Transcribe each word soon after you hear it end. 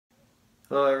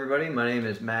Hello everybody, my name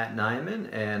is Matt Nyman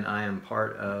and I am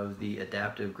part of the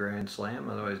Adaptive Grand Slam,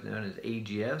 otherwise known as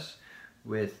AGS,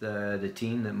 with the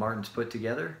team that Martin's put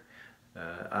together.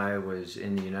 I was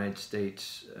in the United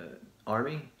States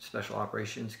Army Special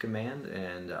Operations Command,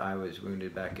 and I was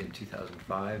wounded back in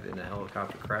 2005 in a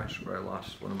helicopter crash where I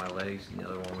lost one of my legs and the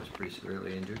other one was pretty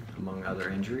severely injured, among other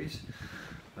injuries.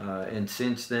 And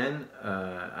since then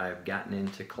I've gotten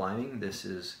into climbing. This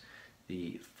is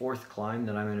the fourth climb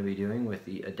that I'm going to be doing with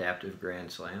the Adaptive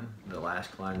Grand Slam. The last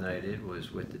climb that I did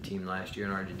was with the team last year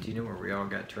in Argentina, where we all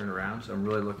got turned around. So I'm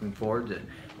really looking forward to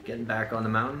getting back on the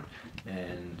mountain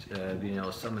and being able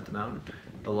to summit the mountain,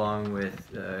 along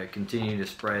with continuing to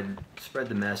spread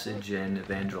the message and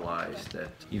evangelize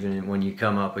that even when you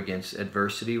come up against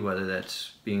adversity, whether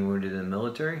that's being wounded in the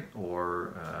military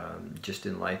or just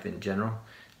in life in general,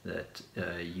 that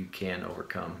you can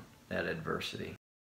overcome that adversity.